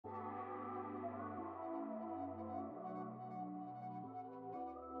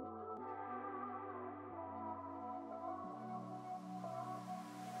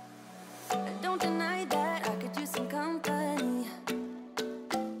Don't deny that I could use some company.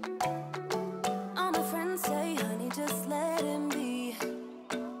 All my friends say, honey, just let him be.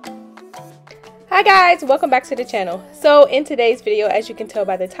 Hi guys, welcome back to the channel. So in today's video, as you can tell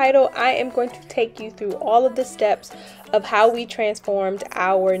by the title, I am going to take you through all of the steps of how we transformed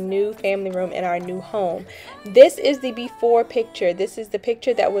our new family room in our new home. This is the before picture. This is the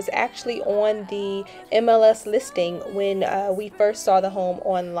picture that was actually on the MLS listing when we first saw the home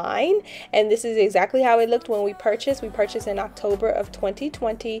online, and this is exactly how it looked when we purchased. We purchased in October of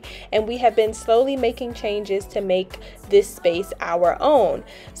 2020, and we have been slowly making changes to make this space our own.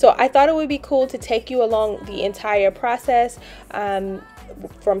 So I thought it would be cool to take you along the entire process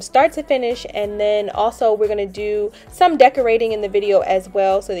from start to finish, and then also we're going to do some decorating in the video as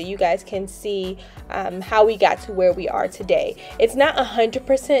well so that you guys can see how we got to where we are today. It's not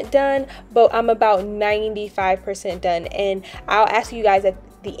 100% done, but I'm about 95% done, and I'll ask you guys at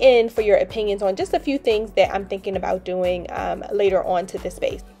the end for your opinions on just a few things that I'm thinking about doing later on to the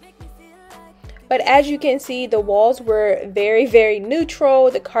space. But as you can see, the walls were very neutral.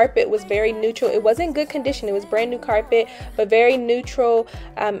 The carpet was very neutral. It wasn't good condition. It was brand new carpet, but very neutral.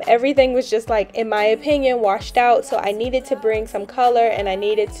 Everything was just, like, in my opinion, washed out. So I needed to bring some color, and I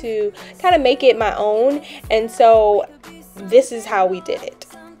needed to kind of make it my own. And so this is how we did it.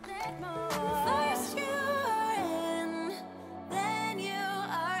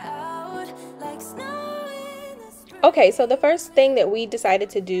 Okay, so the first thing that we decided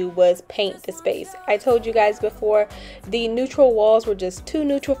to do was paint the space. I told you guys before, the neutral walls were just too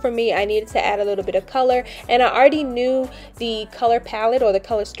neutral for me. I needed to add a little bit of color, and I already knew the color palette or the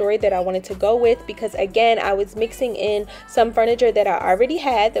color story that I wanted to go with, because again, I was mixing in some furniture that I already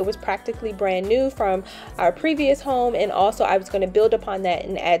had that was practically brand new from our previous home, and also I was going to build upon that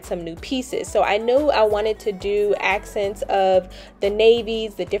and add some new pieces. So I knew I wanted to do accents of the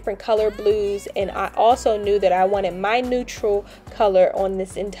navies, the different color blues, and I also knew that I wanted my neutral color on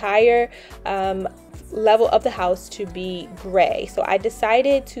this entire level of the house to be gray. So I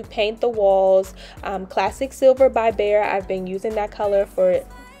decided to paint the walls classic silver by Behr. I've been using that color for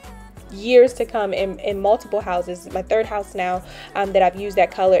years to come in multiple houses. My third house now that I've used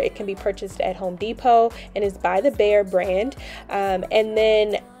that color. It can be purchased at Home Depot and is by the Behr brand. And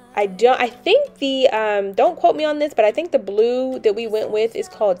then I think the don't quote me on this, but I think the blue that we went with is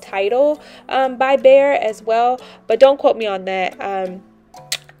called Title by Behr as well, but don't quote me on that.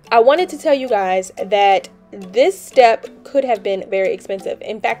 I wanted to tell you guys that this step could have been very expensive.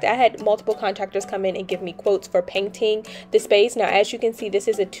 In fact, I had multiple contractors come in and give me quotes for painting the space. Now, as you can see, this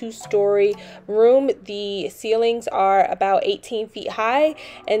is a 2-story room. The ceilings are about 18 feet high,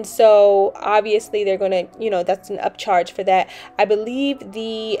 and so obviously they're gonna, that's an upcharge for that. I believe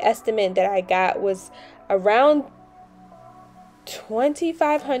the estimate that I got was around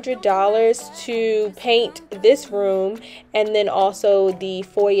 $2,500 to paint this room, and then also the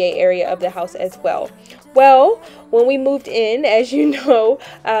foyer area of the house as well. Well, when we moved in, as you know,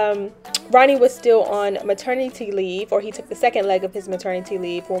 Ronnie was still on maternity leave, or he took the second leg of his maternity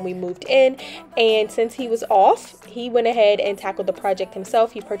leave when we moved in, and since he was off, he went ahead and tackled the project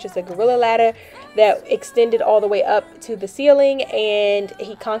himself. He purchased a gorilla ladder that extended all the way up to the ceiling, and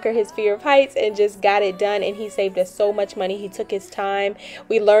he conquered his fear of heights and just got it done, and he saved us so much money. He took his time.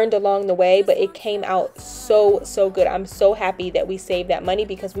 We learned along the way, but it came out so good. I'm so happy that we saved that money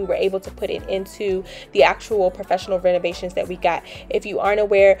because we were able to put it into the actual professional renovations that we got. If you aren't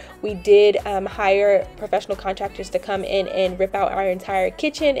aware, we did hire professional contractors to come in and rip out our entire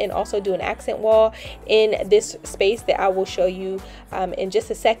kitchen and also do an accent wall in this space that I will show you in just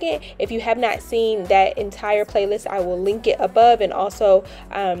a second. If you have not seen that entire playlist, I will link it above and also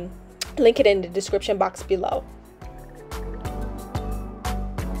link it in the description box below.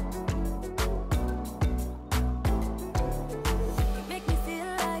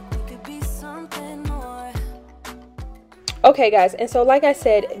 Okay guys, and so like I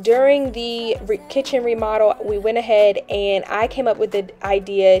said, during the kitchen remodel, we went ahead and I came up with the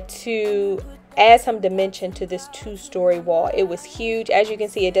idea to add some dimension to this 2-story wall. It was huge. As you can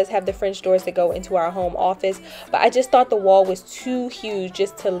see, it does have the French doors that go into our home office, but I just thought the wall was too huge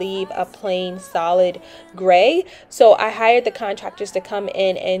just to leave a plain solid gray. So I hired the contractors to come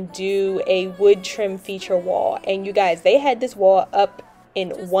in and do a wood trim feature wall, and you guys, they had this wall up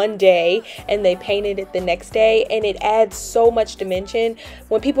in one day and they painted it the next day, and it adds so much dimension.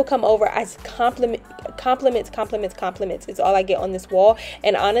 When people come over, I compliments, compliments, compliments is all I get on this wall.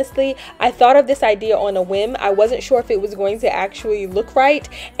 And honestly, I thought of this idea on a whim. I wasn't sure if it was going to actually look right,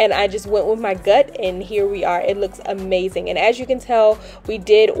 and I just went with my gut, and here we are. It looks amazing. And as you can tell, we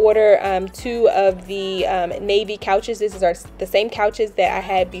did order 2 of the navy couches. This is the same couches that I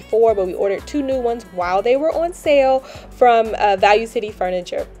had before, but we ordered 2 new ones while they were on sale from Value City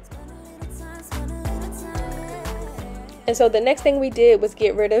Furniture. And so the next thing we did was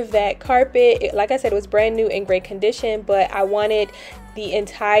get rid of that carpet. Like I said, it was brand new in great condition, but I wanted the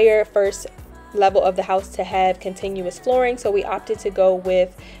entire first level of the house to have continuous flooring, so we opted to go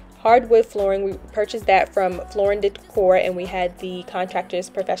with hardwood flooring. We purchased that from Floor & Decor, and we had the contractors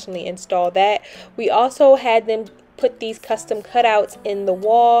professionally install that. We also had them put these custom cutouts in the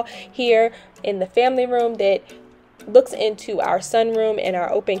wall here in the family room that looks into our sunroom and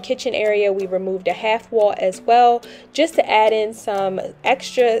our open kitchen area. We removed a half wall as well, just to add in some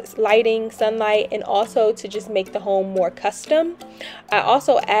extra lighting, sunlight, and also to just make the home more custom. I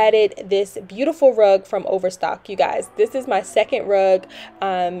also added this beautiful rug from Overstock. You guys, this is my second rug,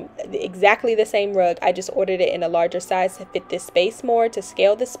 exactly the same rug. I just ordered it in a larger size to fit this space more, to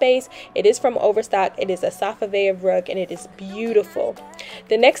scale the space. It is from Overstock. It is a Safavea rug, and it is beautiful.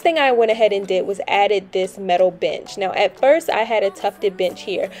 The next thing I went ahead and did was added this metal bench. Now, at first I had a tufted bench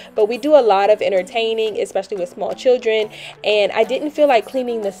here, but we do a lot of entertaining, especially with small children, and I didn't feel like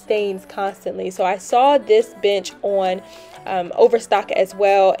cleaning the stains constantly. So I saw this bench on Overstock as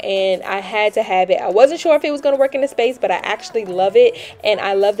well, and I had to have it. I wasn't sure if it was going to work in the space, but I actually love it, and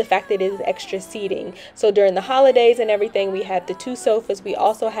I love the fact that it is extra seating. So during the holidays and everything, we have the 2 sofas. We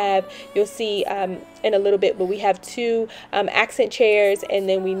also have, you'll see in a little bit, but we have 2 accent chairs, and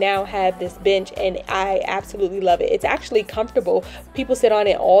then we now have this bench, and I absolutely love it. It's actually comfortable. People sit on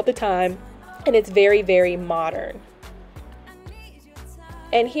it all the time, and it's very, very modern.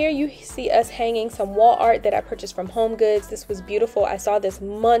 And here you see us hanging some wall art that I purchased from Home Goods. This was beautiful. I saw this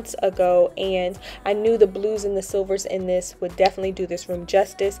months ago, and I knew the blues and the silvers in this would definitely do this room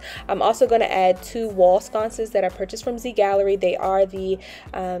justice. I'm also going to add 2 wall sconces that I purchased from Z Gallery. They are the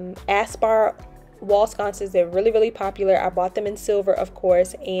Aspar wall sconces. They're really, really popular. I bought them in silver, of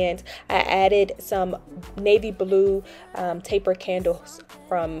course, and I added some navy blue taper candles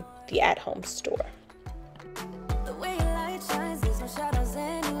from the At Home store.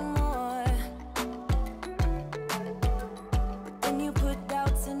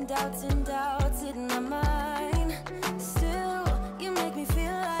 Doubts and doubts in my mind. Still, you make me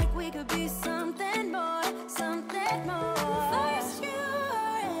feel like we could be something more, something more. First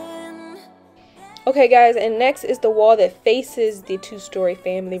you're in. Okay guys, and next is the wall that faces the 2-story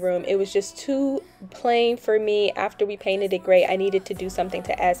family room. It was just too plain for me. After we painted it gray, I needed to do something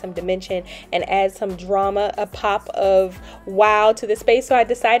to add some dimension and add some drama, a pop of wow to the space. So I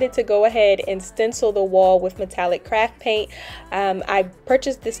decided to go ahead and stencil the wall with metallic craft paint. I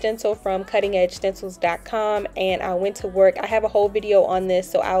purchased the stencil from cuttingedgestencils.com, and I went to work. I have a whole video on this,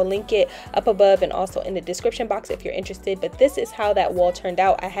 so I'll link it up above and also in the description box if you're interested. But this is how that wall turned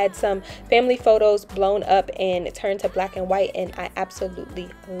out. I had some family photos blown up and turned to black and white, and I absolutely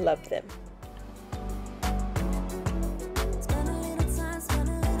love them.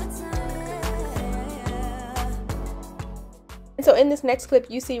 So in this next clip,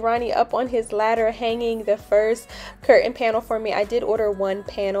 you see Ronnie up on his ladder hanging the first curtain panel for me. I did order 1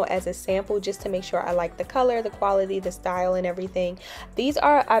 panel as a sample just to make sure I like the color, the quality, the style, and everything. These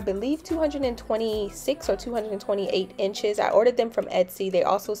are, I believe, 226 or 228 inches. I ordered them from Etsy. They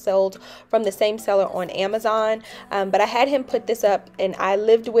also sold from the same seller on Amazon. But I had him put this up, and I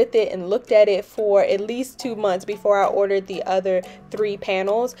lived with it and looked at it for at least 2 months before I ordered the other 3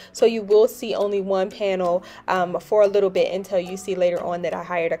 panels. So you will see only 1 panel for a little bit until you see later on that I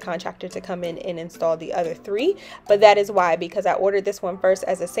hired a contractor to come in and install the other 3. But that is why, because I ordered this one first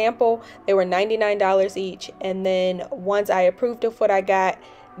as a sample. They were $99 each, and then once I approved of what I got,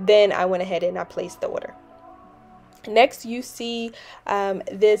 then I went ahead and I placed the order. Next, you see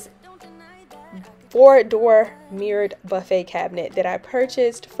this 4-door mirrored buffet cabinet that I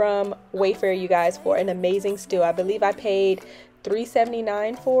purchased from Wayfair, you guys, for an amazing steal. I believe I paid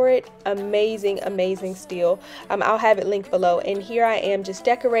 $3.79 for it. Amazing steal. I'll have it linked below. And here I am just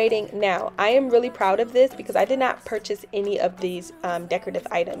decorating. Now, I am really proud of this because I did not purchase any of these decorative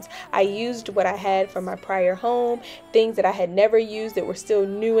items. I used what I had from my prior home, things that I had never used that were still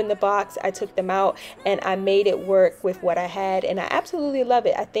new in the box. I took them out and I made it work with what I had, and I absolutely love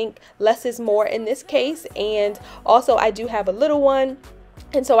it. I think less is more in this case, and also I do have a little one.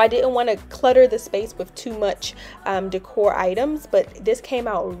 And so I didn't want to clutter the space with too much decor items, but this came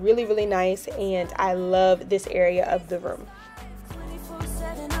out really, really nice, and I love this area of the room.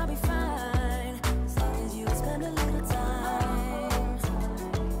 24/7, I'll be fine.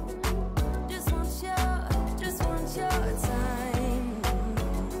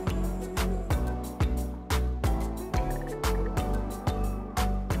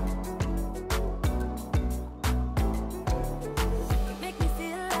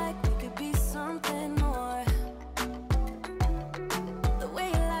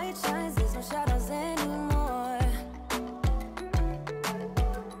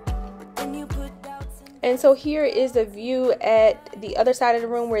 And so here is the view at the other side of the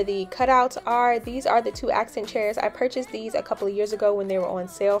room where the cutouts are. These are the 2 accent chairs. I purchased these a couple of years ago when they were on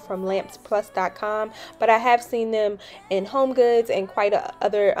sale from lampsplus.com, but I have seen them in Home Goods and quite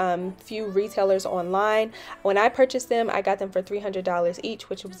other few retailers online. When I purchased them, I got them for $300 each,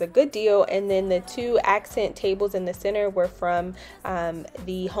 which was a good deal. And then the 2 accent tables in the center were from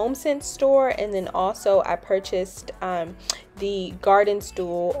the HomeSense store, and then also I purchased the garden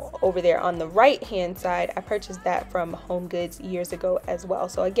stool over there on the right hand side. I purchased that from Home Goods years ago as well.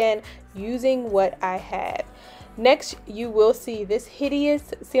 So again, using what I have. Next, you will see this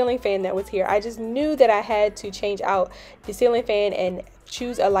hideous ceiling fan that was here. I just knew that I had to change out the ceiling fan and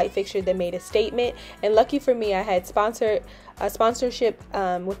choose a light fixture that made a statement. And lucky for me, I had sponsorship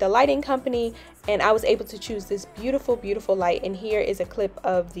with the lighting company, and I was able to choose this beautiful, beautiful light. And here is a clip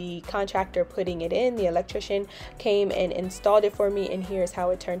of the contractor putting it in. The electrician came and installed it for me, and here's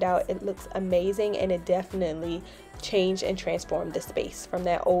how it turned out. It looks amazing, and it definitely changed and transformed the space from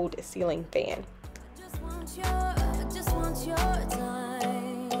that old ceiling fan. I just want your time.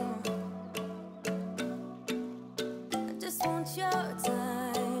 I just want your time.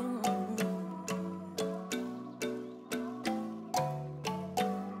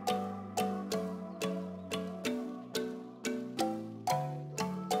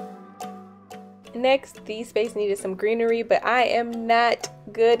 Next, the space needed some greenery, but I am not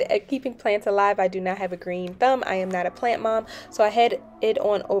good at keeping plants alive. I do not have a green thumb. I am not a plant mom, so I headed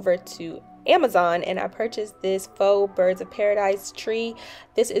on over to Amazon and I purchased this faux birds of paradise tree.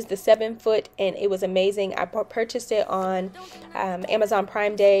 This is the 7-foot, and it was amazing. I purchased it on Amazon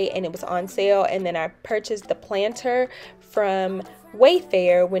Prime Day, and it was on sale. And then I purchased the planter from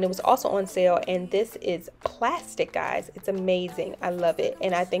Wayfair when it was also on sale, and this is plastic, guys. It's amazing. I love it,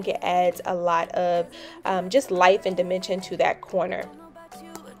 and I think it adds a lot of just life and dimension to that corner.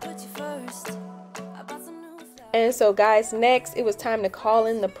 And so guys, next it was time to call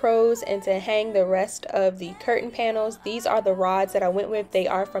in the pros and to hang the rest of the curtain panels. These are the rods that I went with. They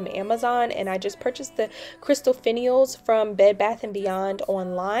are from Amazon, and I just purchased the crystal finials from Bed Bath & Beyond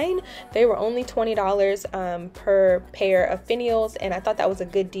online. They were only $20 per pair of finials, and I thought that was a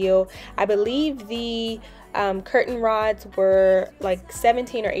good deal. I believe the curtain rods were like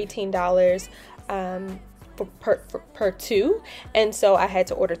 $17 or $18 per 2, and so I had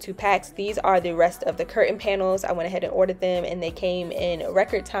to order 2 packs. These are the rest of the curtain panels. I went ahead and ordered them, and they came in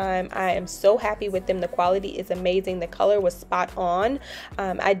record time. I am so happy with them. The quality is amazing. The color was spot on.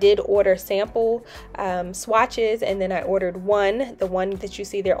 I did order sample swatches, and then I ordered the one that you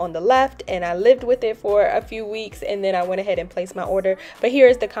see there on the left, and I lived with it for a few weeks, and then I went ahead and placed my order. But here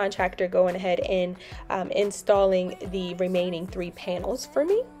is the contractor going ahead and installing the remaining 3 panels for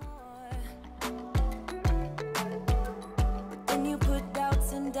me.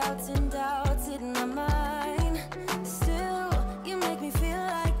 Doubts and doubts in my mind. Still, you make me feel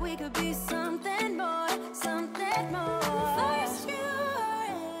like we could be something more, something more. First you were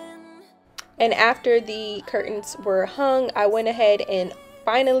in. And after the curtains were hung, I went ahead and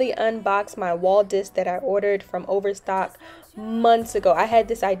finally unboxed my wall disc that I ordered from Overstock months ago. I had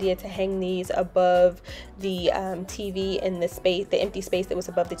this idea to hang these above the TV in the empty space that was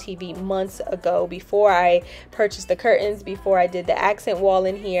above the TV months ago, before I purchased the curtains, before I did the accent wall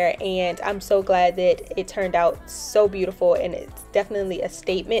in here, and I'm so glad that it turned out so beautiful, and it's definitely a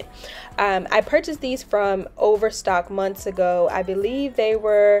statement. I purchased these from Overstock months ago. I believe they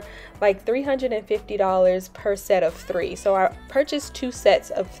were like $350 per set of 3. So I purchased 2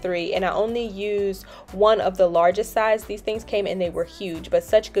 sets of 3, and I only used one of the largest size. These things came and they were huge, but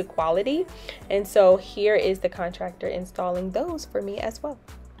such good quality. And so here is the contractor installing those for me as well.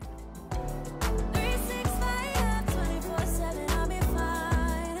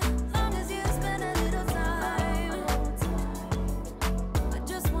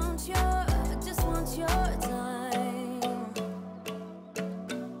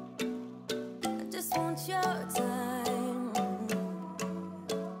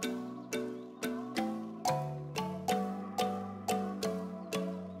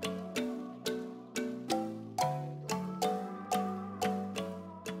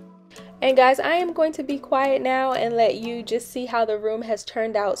 And guys, I am going to be quiet now and let you just see how the room has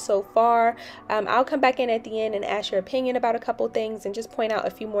turned out so far. I'll come back in at the end and ask your opinion about a couple things and just point out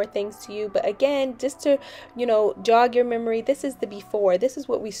a few more things to you. But again, just to, jog your memory, this is the before. This is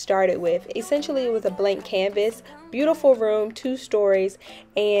what we started with. Essentially, it was a blank canvas, beautiful room, 2 stories,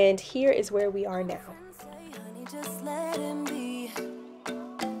 and here is where we are now. Just let him be.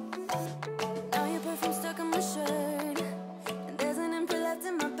 Now your perfume stuck on my shirt, and there's an empty left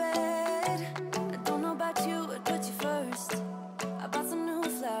in my bed. I don't know about you, I'd put you first. I bought some new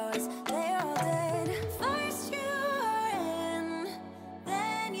flowers, they're all dead.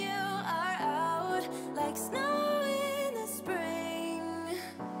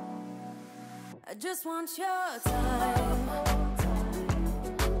 I just want your time.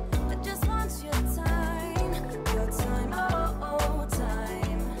 I just want your time. Your time, oh, oh,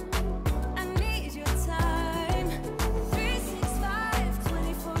 time. I need your time. 365,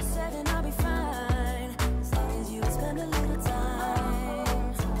 24/7, I'll be fine. As long as you spend a little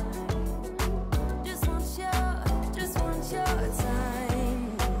time. Just want your time.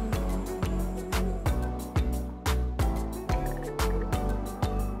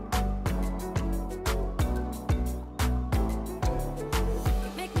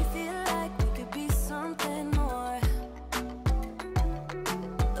 Make me feel like we could be something more.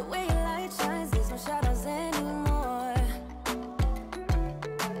 The way your light shines, there's no shadows anymore.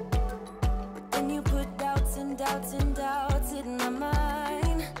 But then you put doubts and doubts and doubts in my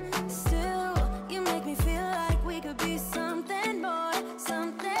mind. Still, you make me feel like we could be something more,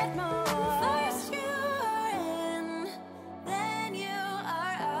 something more. First you are in, then you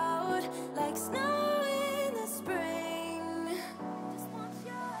are out, like snow in the spring.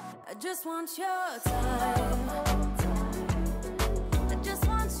 I just want your time. I just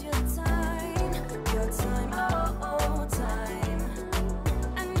want your time. Your time, oh, oh, time.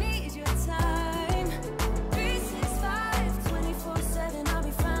 I need your time. 365, 24/7, I'll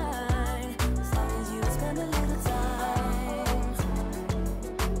be fine. As long as you spend a little time.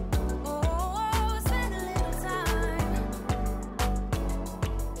 Oh, spend a little time.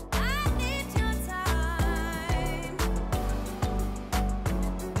 I need your time.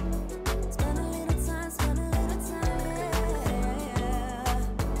 Spend a little time, spend a little time, yeah.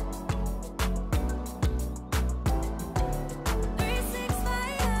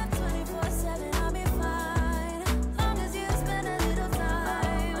 365, 24/7, I'll be fine. Long as you spend a little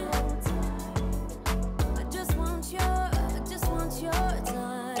time. I just want your time.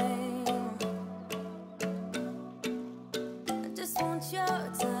 I just want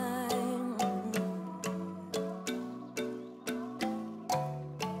your time.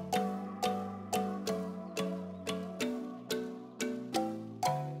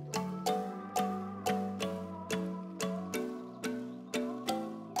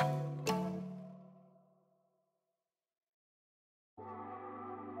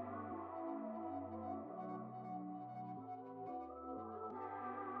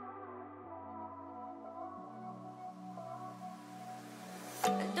 I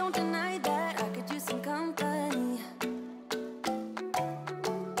don't deny that I could use some company.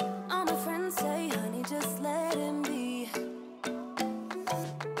 All my friends say, honey, just let him be.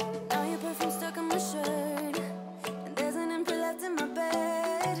 Now your perfume stuck on my shirt, and there's an empty left in my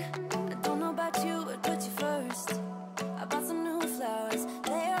bed. I don't know about you, I'd put you first. I bought some new flowers,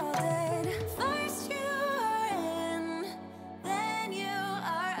 they're all dead. First you are in, then you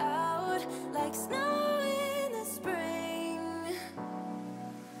are out, like snow in the spring.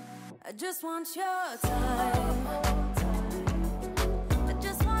 I just want your time. I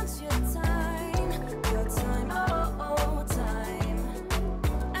just want your time. Your time, oh, oh, time.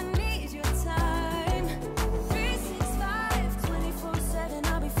 I need your time. 365, 24/7,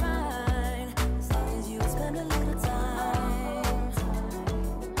 I'll be fine. As long as you spend a little time.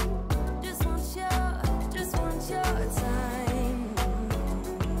 Just want your time.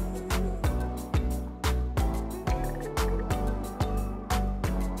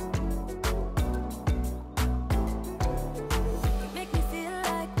 Make me feel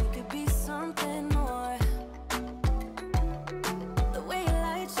like we could be something more. The way your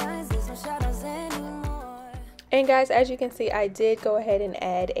light shines, there's no shadows anymore. And guys, as you can see, I did go ahead and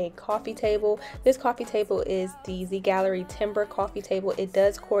add a coffee table. This coffee table is the Z Gallery Timber coffee table. It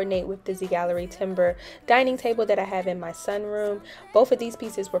does coordinate with the Z Gallery Timber dining table that I have in my sunroom. Both of these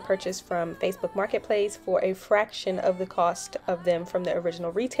pieces were purchased from Facebook Marketplace for a fraction of the cost of them from the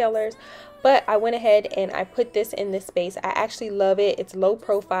original retailers. But I went ahead and I put this in this space. I actually love it. It's low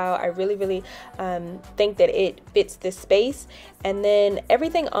profile. I really think that it fits this space. And then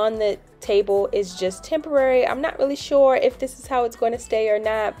everything on the table is just temporary. I'm not really sure if this is how it's going to stay or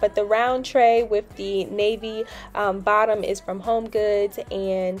not, but the round tray with the navy bottom is from Home Goods,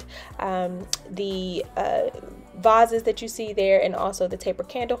 and the vases that you see there and also the taper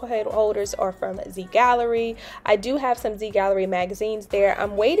candle holders are from Z Gallery. I do have some Z Gallery magazines there.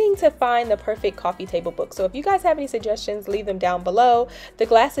 I'm waiting to find the perfect coffee table book, so if you guys have any suggestions, leave them down below. The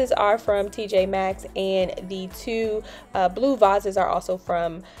glasses are from TJ Maxx, and the two blue vases are also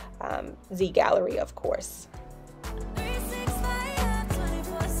from Z Gallery, of course. 365,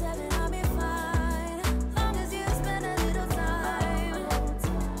 24/7, I'll be fine. Long as you spend a little time.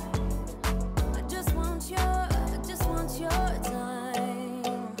 I just want your time.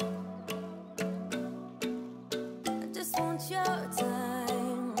 I just want your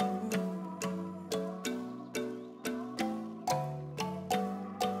time.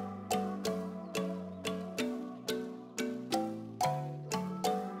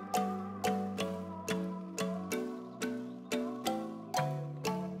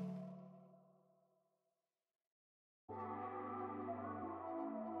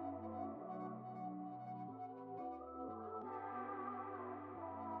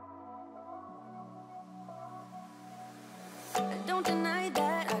 Don't deny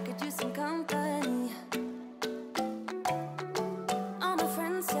that I could use some company. All my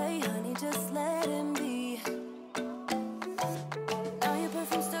friends say, honey, just let him be. Now your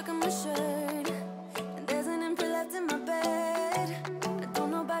perfume stuck on my shirt, and there's an imprint left in my bed. I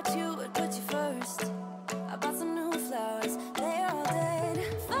don't know about you, but put you first. I bought some new flowers, they're all dead.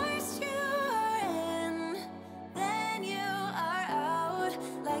 First you are in, then you are out,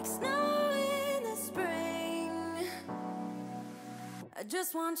 like snow in the spring. I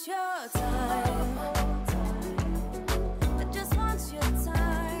just want your time. I just want your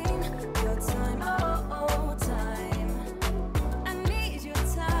time. Your time, oh, oh, time. I need your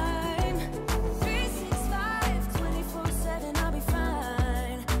time. 365, 24/7, I'll be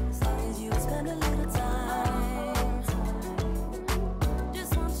fine. As long as you spend a little time.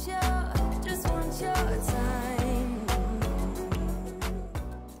 Just want your time.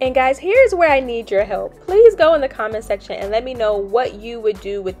 And guys, here's where I need your help. Please go in the comment section and let me know what you would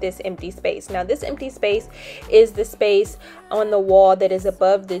do with this empty space. Now, this empty space is the space on the wall that is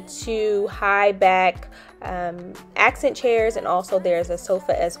above the two high back accent chairs, and also there's a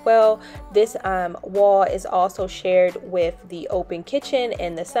sofa as well. This wall is also shared with the open kitchen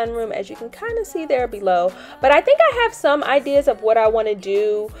and the sunroom, as you can kind of see there below. But I think I have some ideas of what I want to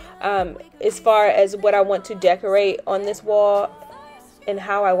do as far as what I want to decorate on this wall and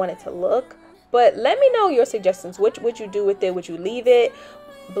how I want it to look. But let me know your suggestions. What would you do with it? Would you leave it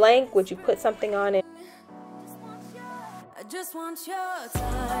blank? Would you put something on it? I just want your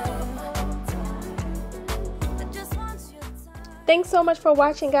time. I just want your time. Thanks so much for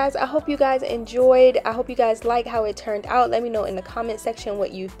watching, guys. I hope you guys enjoyed. I hope you guys like how it turned out. Let me know in the comment section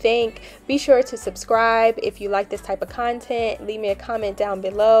what you think. Be sure to subscribe if you like this type of content. Leave me a comment down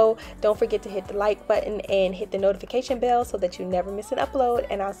below. Don't forget to hit the like button and hit the notification bell so that you never miss an upload.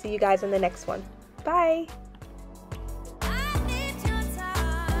 And I'll see you guys in the next one. Bye.